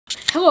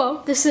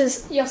Hello, this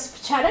is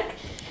Josip Chadek,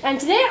 and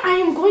today I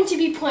am going to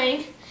be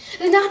playing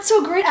the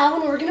not-so-great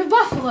Allen organ of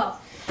Buffalo.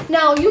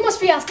 Now, you must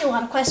be asking a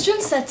lot of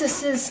questions, that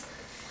this is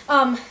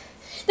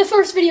the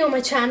first video on my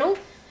channel.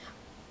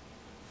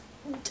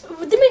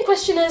 The main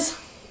question is,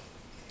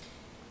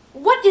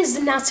 what is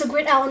the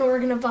not-so-great Allen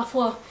organ of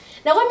Buffalo?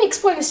 Now, let me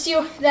explain this to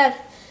you,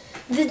 that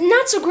the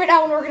not-so-great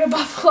Allen organ of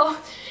Buffalo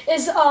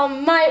is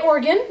my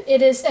organ.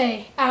 It is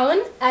a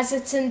Allen, as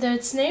it's in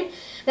its name,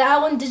 the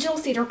Allen Digital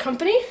Theater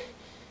Company.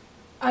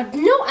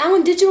 No,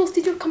 Allen Digital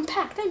Theater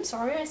Compact. I'm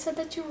sorry, I said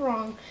that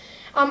wrong.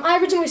 I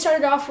originally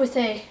started off as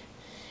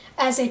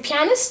a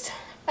pianist,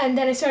 and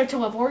then I started to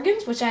love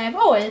organs, which I have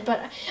always,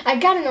 but I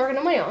got an organ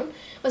on my own.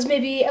 It was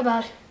maybe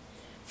about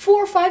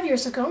 4 or 5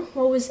 years ago. It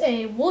was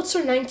a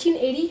Walzer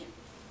 1980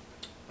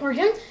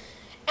 organ,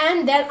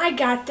 and then I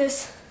got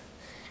this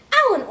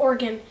Allen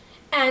organ.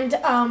 And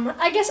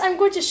I guess I'm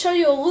going to show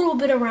you a little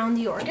bit around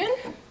the organ.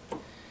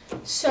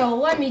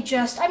 So I'm going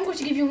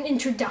to give you an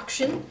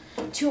introduction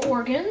to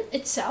organ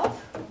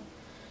itself.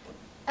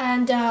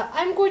 And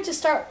I'm going to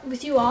start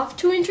with you off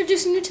to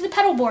introducing you to the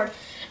pedal board.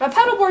 Now,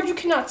 pedal board you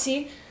cannot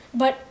see,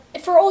 but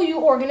for all you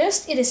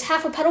organists, it is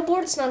half a pedal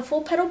board. It's not a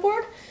full pedal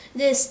board.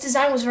 This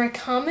design was very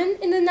common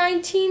in the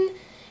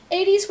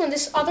 1980s when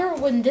this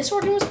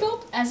organ was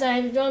built.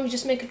 Let me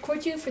just make it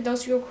quick to you for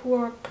those of you who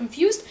are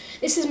confused.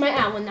 This is my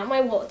Allen, not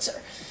my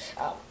Walzer.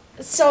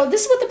 So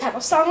this is what the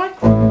pedals sound like.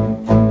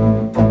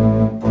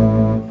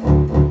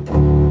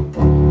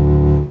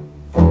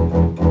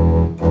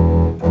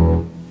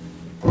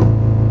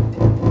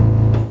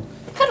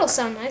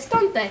 Sound nice,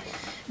 don't they?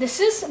 This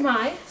is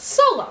my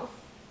solo.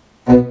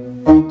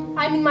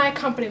 I mean my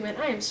accompaniment,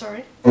 I am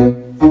sorry.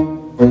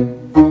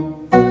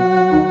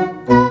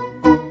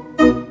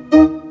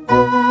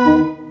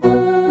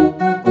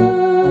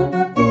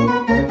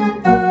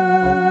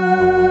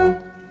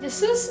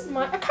 This is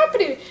my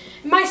accompaniment,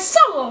 my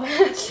solo.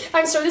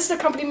 I'm sorry, this is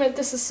accompaniment,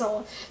 this is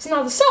solo. So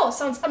now the solo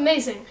sounds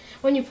amazing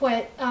when you play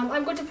it.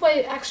 I'm going to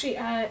play actually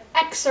an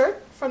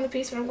excerpt from the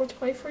piece that I'm going to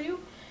play for you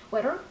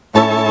later.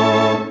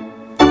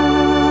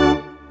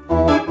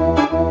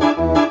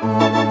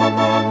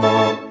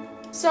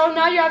 So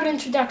now you have an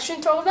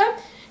introduction to all of them.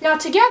 Now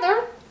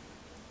together,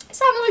 it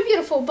sounds really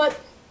beautiful, but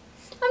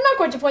I'm not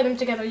going to play them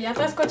together yet.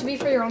 That's going to be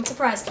for your own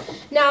surprise.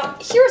 Now,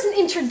 here's an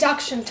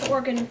introduction to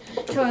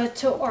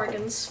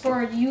organs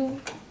for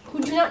you who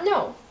do not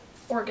know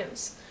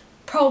organs.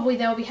 Probably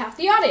that will be half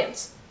the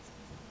audience.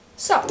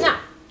 So now,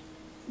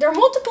 there are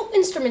multiple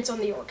instruments on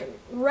the organ.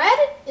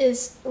 Red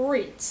is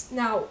reeds.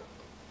 Now,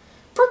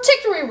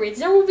 particularly reeds.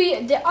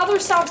 The other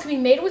sounds can be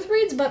made with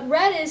reeds, but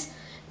red is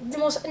the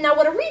most. Now,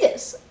 what a reed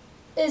is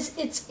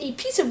it's a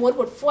piece of wood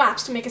with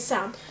flaps to make a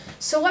sound.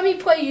 So let me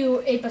play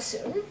you a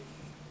bassoon.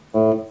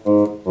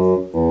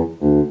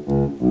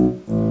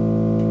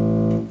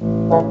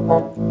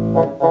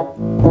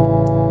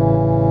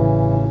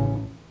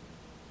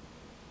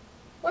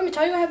 Let me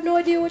tell you, I have no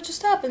idea what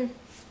just happened.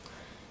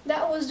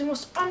 That was the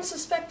most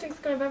unsuspecting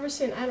thing I've ever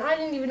seen, and I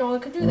didn't even know I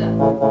could do that.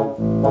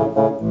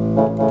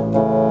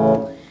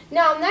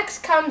 Now,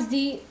 next comes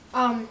the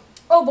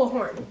oboe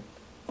horn.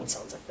 It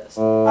sounds like this.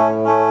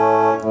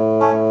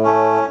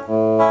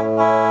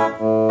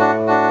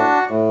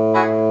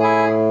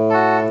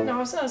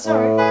 No,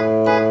 sorry.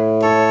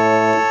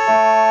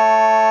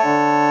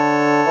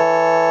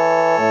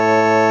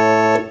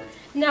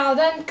 Now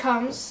then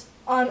comes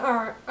on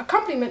our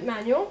accompaniment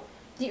manual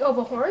the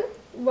oboe horn.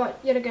 But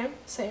yet again,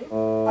 same.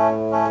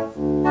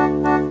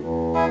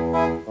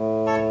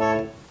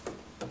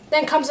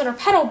 Then comes on our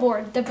pedal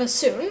board the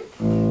bassoon.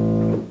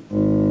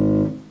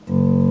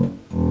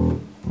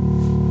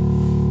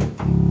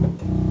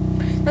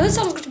 Now this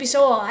sounds going to be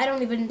so low. I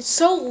don't even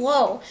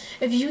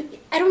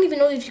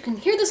know if you can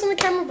hear this on the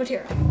camera, but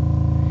here.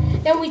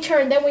 Then we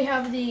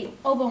have the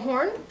oboe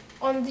horn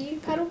on the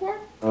pedal board.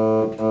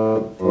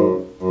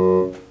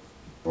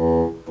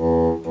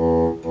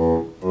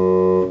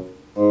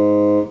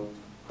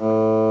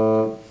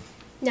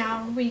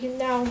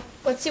 Now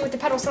let's see what the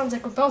pedal sounds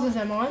like with both of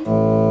them on.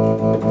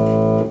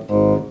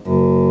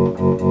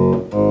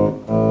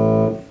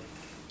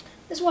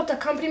 This is what the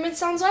accompaniment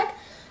sounds like.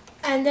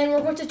 And then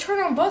we're going to turn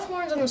on both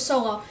horns on the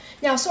solo.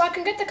 Now, so I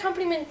can get the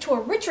accompaniment to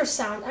a richer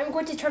sound, I'm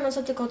going to turn on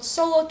something called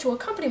solo to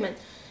accompaniment.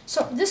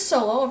 So this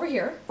solo over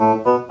here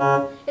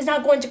is now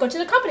going to go to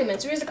the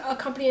accompaniment. So here's the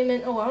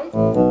accompaniment alone.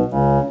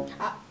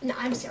 No,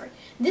 I'm sorry.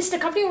 This is the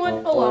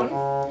accompaniment alone.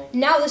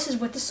 Now this is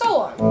with the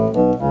solo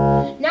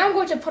on. Now I'm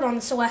going to put on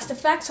the Celeste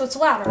effect so it's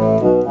louder.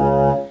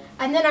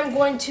 And then I'm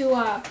going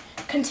to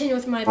continue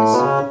with my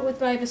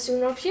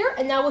bassoon up here,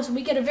 and now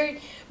we get a very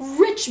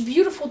rich,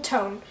 beautiful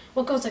tone.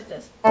 What goes like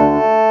this.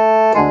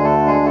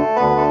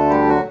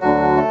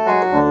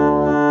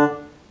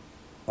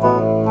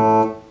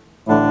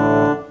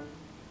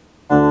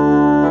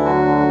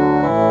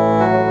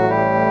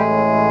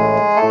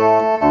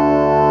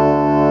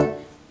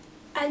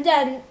 And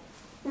then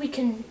we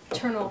can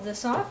turn all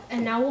this off,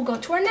 and now we'll go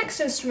to our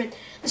next instrument,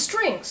 the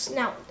strings.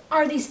 Now,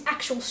 are these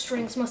actual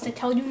strings, must I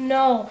tell you?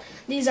 No,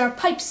 these are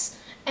pipes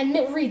and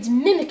it reads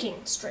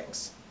mimicking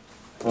strings.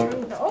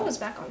 Turn the O is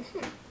back on.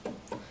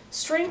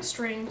 String,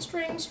 string,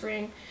 string,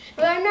 string.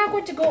 But I'm not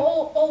going to go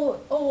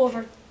all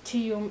over to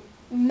you,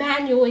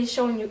 manually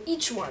showing you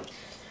each one.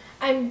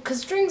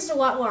 Because strings are a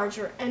lot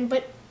larger,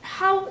 but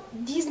how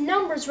these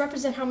numbers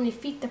represent how many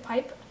feet the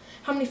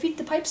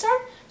pipes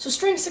are. So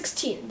string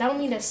 16, that will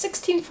mean a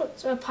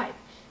 16-foot pipe.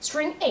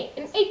 String 8,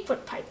 an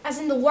 8-foot pipe, as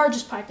in the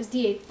largest pipe is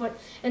the 8-foot,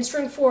 and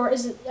string 4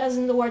 is as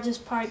in the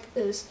largest pipe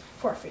is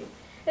 4 feet.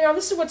 And now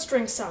this is what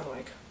strings sound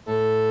like.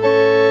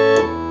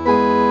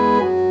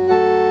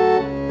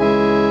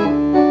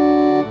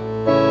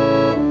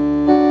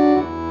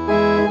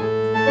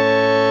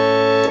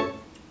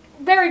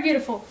 Very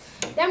beautiful.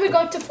 Then we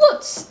go to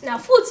flutes. Now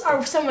flutes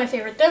are some of my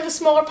favorite. They're the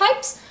smaller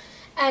pipes,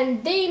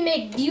 and they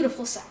make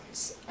beautiful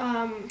sounds.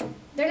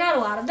 There are not a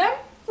lot of them.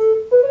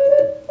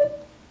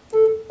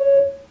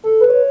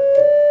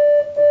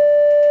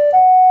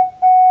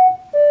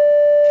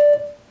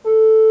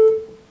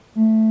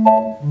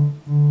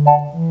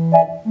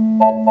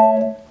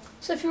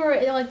 So if you were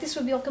like, this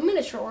would be like a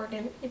miniature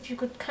organ, if you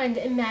could kind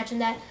of imagine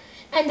that.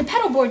 And the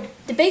pedal board,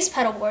 the bass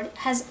pedal board,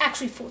 has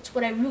actually flutes,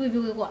 what I really,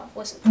 really love.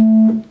 Listen.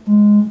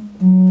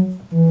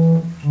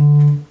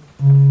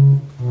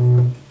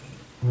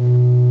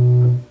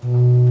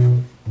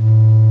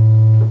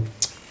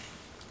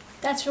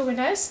 That's really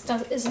nice,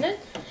 isn't it?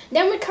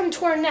 Then we come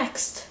to our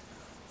next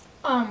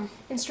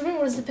instrument,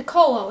 what is the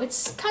piccolo.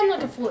 It's kind of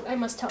like a flute, I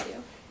must tell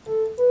you.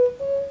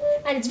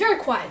 And it's very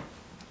quiet,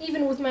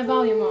 even with my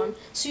volume on.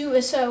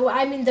 So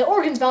I mean, the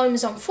organ's volume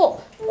is on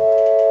full.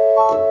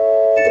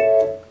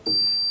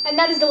 And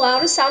that is the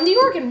loudest sound the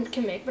organ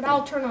can make. But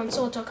I'll turn on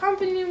solo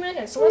accompaniment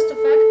and celeste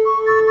effect.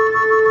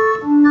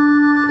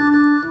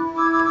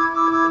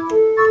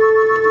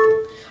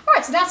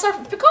 Alright, so that's our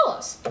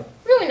piccolos.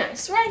 Really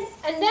nice, right?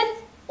 And then,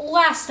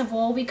 last of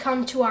all, we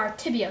come to our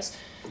tibias.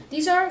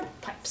 These are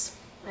pipes.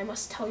 I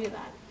must tell you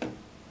that.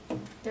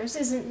 Theirs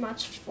isn't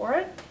much for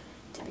it.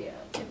 Tibia,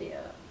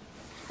 tibia.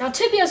 Now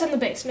tibias on the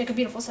bass make a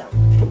beautiful sound.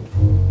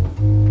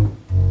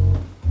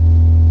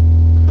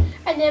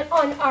 And then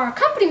on our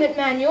accompaniment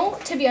manual,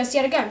 tibias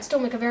yet again still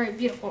make a very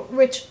beautiful,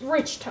 rich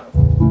tone.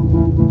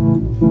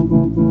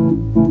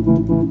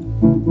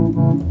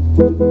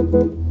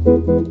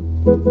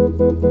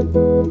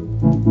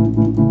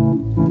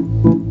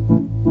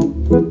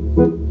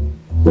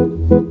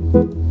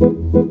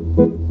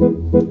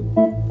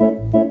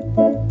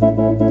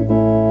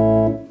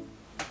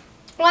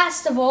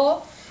 Last of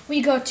all,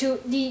 we go to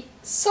the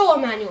solo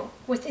manual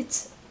with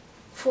its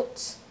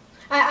flutes.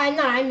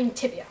 I mean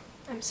tibia.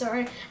 I'm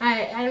sorry.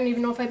 I don't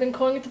even know if I've been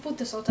calling it the flute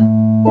this whole time.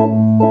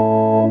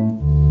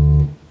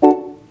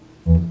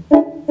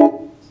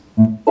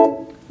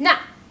 Now,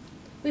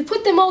 we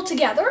put them all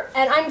together,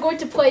 and I'm going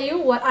to play you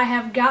what I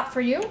have got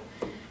for you.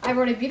 I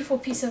wrote a beautiful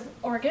piece for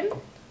organ,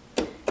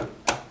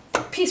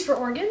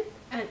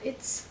 and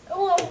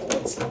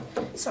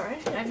sorry,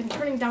 I've been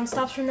turning down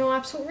stops for no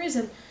absolute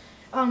reason.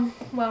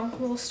 Well,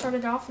 we'll start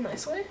it off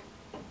nicely.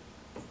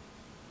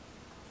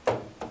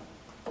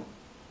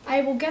 I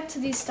will get to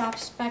these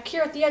stops back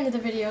here at the end of the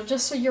video,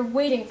 just so you're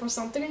waiting for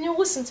something and you'll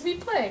listen to me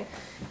playing.